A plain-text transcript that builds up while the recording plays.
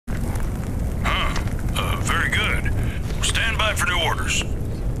time for new orders.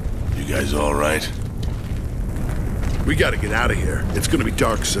 You guys all right? We gotta get out of here. It's gonna be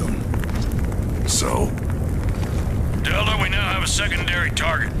dark soon. So? Delta, we now have a secondary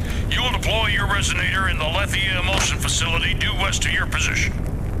target. You will deploy your resonator in the Lethia Emulsion Facility due west of your position.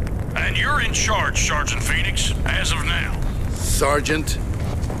 And you're in charge, Sergeant Phoenix, as of now. Sergeant?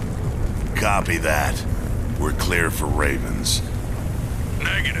 Copy that. We're clear for Ravens.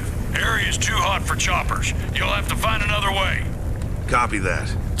 Negative. Area's too hot for choppers. You'll have to find another way. Copy that.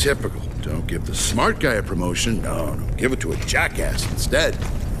 Typical. Don't give the smart guy a promotion. No, give it to a jackass instead.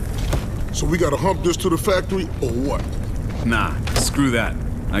 So we gotta hump this to the factory, or what? Nah, screw that.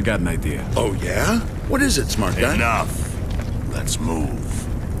 I got an idea. Oh, yeah? What is it, smart guy? Enough. Let's move.